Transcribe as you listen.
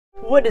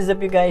What is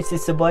up, you guys?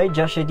 It's the boy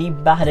Joshua D,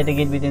 back at it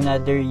again with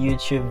another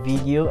YouTube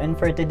video. And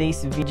for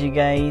today's video,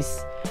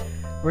 guys,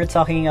 we're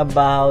talking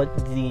about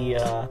the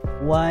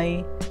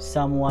why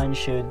someone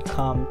should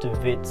come to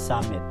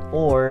VIDSUMMIT,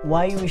 or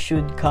why we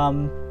should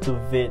come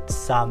to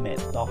VIDSUMMIT.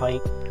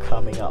 Okay,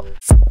 coming up.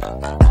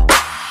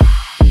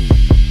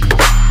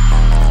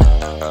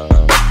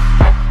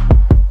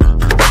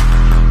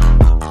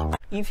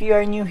 If you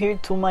are new here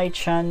to my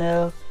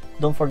channel,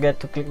 don't forget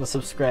to click the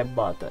subscribe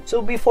button.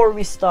 So before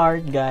we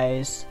start,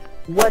 guys,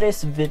 what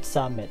is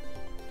VIDSUMMIT?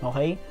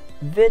 Okay,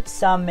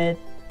 VIDSUMMIT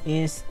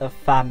is a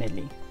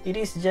family. It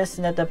is just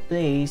not a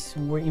place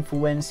where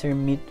influencers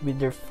meet with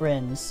their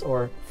friends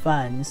or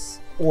fans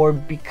or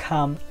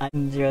become an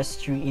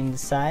industry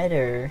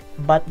insider,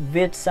 but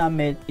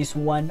VIDSUMMIT is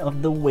one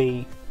of the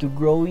way to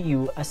grow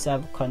you as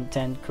a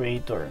content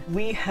creator.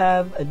 We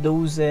have a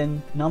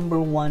dozen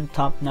 #1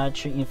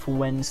 top-notch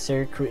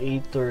influencer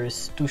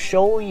creators to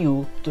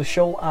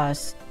show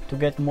us to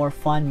get more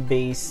fan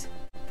base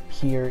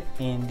here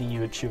in the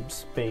YouTube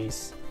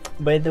space.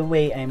 By the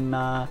way, I'm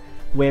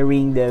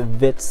wearing the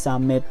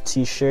VIDSUMMIT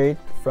t-shirt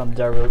from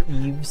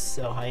Diaries.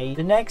 Okay,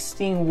 the next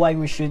thing why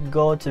we should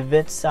go to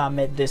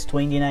VIDSUMMIT this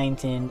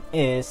 2019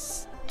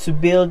 is to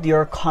build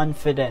your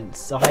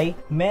confidence. Okay,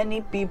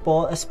 many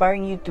people,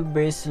 aspiring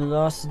YouTubers,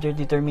 lost their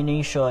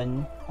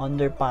determination on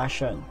their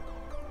passion.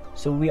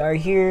 So we are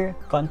here,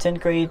 content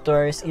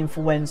creators,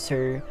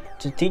 influencer,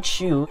 to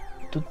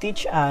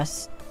teach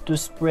us to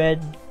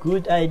spread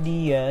good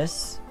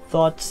ideas,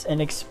 thoughts,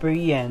 and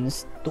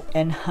experience to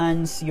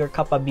enhance your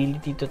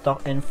capability to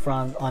talk in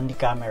front on the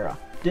camera.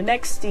 The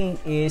next thing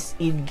is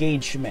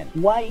engagement.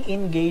 Why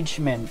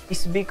engagement?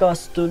 Is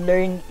because to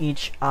learn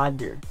each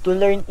other. To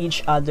learn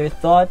each other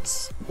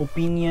thoughts,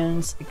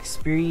 opinions,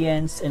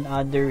 experience, and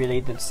other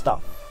related stuff.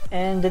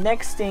 And the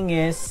next thing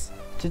is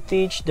to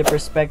teach the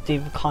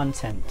perspective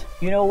content.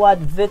 You know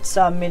what?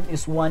 VIDSUMMIT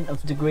is one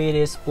of the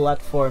greatest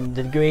platform,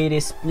 the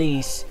greatest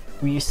place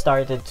we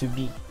started to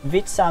be.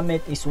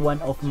 VIDSUMMIT is one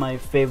of my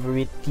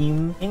favorite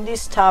team. In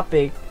this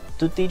topic,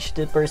 to teach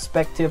the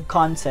perspective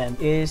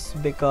content is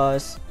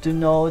because to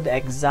know the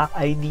exact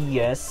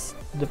ideas,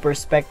 the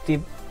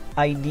perspective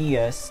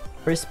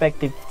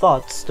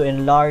thoughts to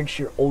enlarge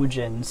your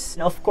audience,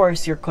 and of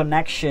course your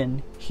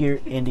connection here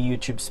in the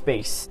YouTube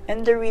space.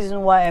 And the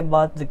reason why I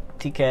bought the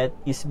ticket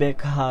is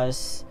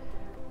because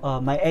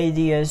my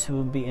ideas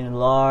will be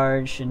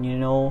enlarged, and you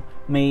know,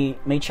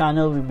 my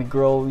channel will be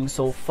growing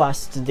so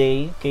fast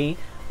today. Okay,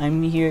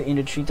 I'm here in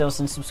the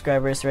 3,000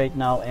 subscribers right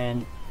now,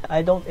 and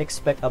I don't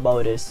expect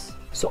about this.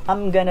 So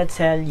I'm gonna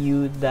tell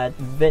you that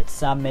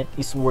VIDSUMMIT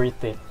is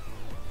worth it.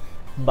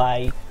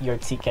 Buy your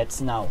tickets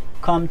now.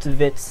 Come to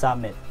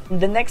VIDSUMMIT.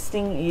 The next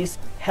thing is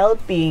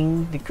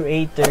helping the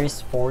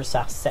creators for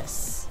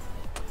success.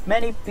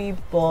 Many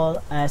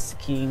people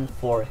asking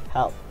for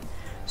help.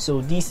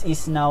 So this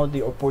is now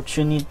the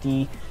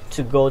opportunity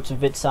to go to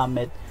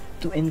VIDSUMMIT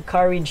to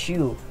encourage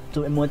you,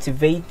 to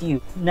motivate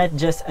you, not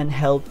just on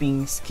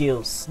helping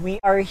skills. We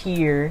are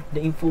here,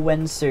 the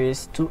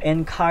influencers, to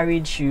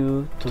encourage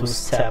you to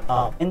step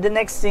up. And the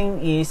next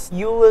thing is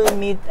you will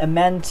meet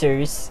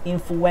mentors,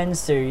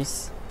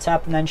 influencers,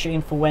 top-notch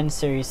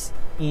influencers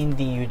in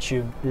the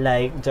YouTube,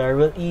 like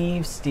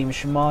Diaries, Tim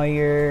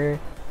Schmeier,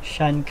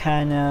 Sean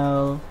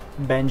Cannell,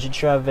 Benji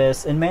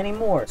Travis, and many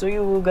more. So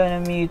you will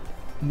gonna meet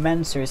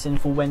mentors,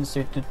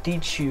 influencers to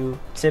teach you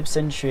tips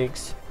and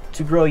tricks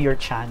to grow your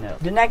channel.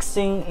 The next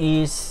thing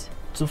is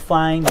to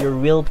find your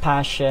real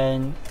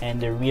passion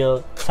and the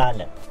real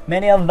talent.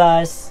 Many of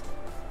us,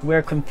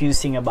 we're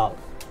confused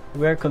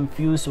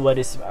what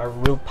is our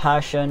real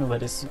passion,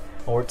 what is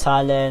our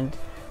talent.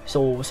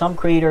 So some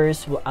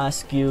creators will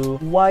ask you,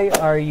 why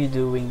are you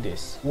doing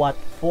this? What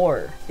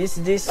for? Is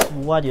this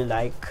what you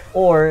like?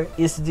 Or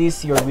is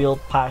this your real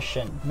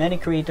passion? Many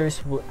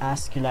creators will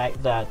ask you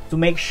like that, to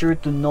make sure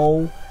to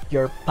know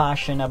your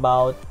passion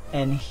about.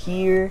 And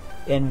here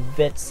in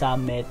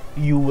VIDSUMMIT,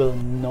 you will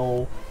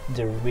know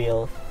the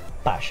real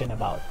passion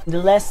about. The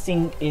last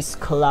thing is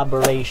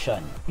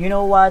collaboration. You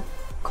know what?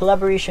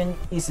 Collaboration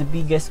is the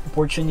biggest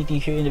opportunity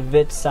here in the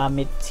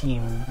VIDSUMMIT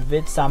team,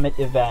 VIDSUMMIT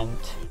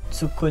event,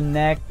 to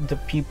connect the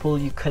people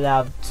you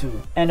collab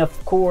to, and of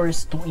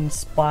course to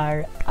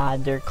inspire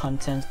other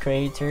content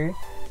creators,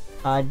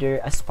 other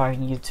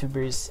aspiring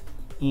YouTubers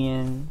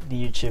in the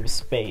YouTube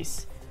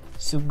space.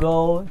 So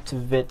go to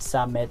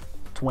VIDSUMMIT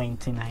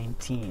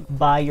 2019.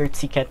 Buy your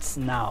tickets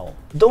now.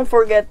 Don't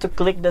forget to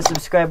click the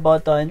subscribe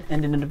button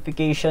and the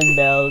notification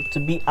bell to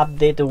be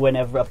updated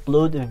whenever I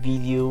upload a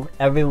video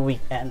every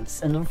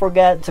weekends. And don't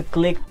forget to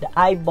click the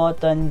I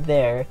button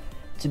there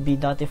to be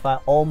notified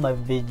all my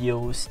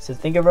videos. So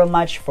thank you very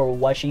much for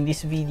watching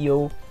this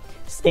video.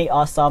 Stay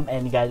awesome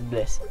and God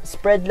bless.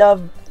 Spread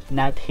love,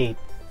 not hate.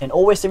 And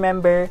always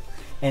remember,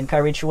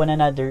 encourage one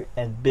another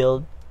and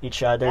build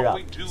each other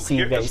up. See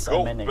you guys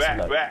on my next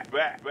vlog.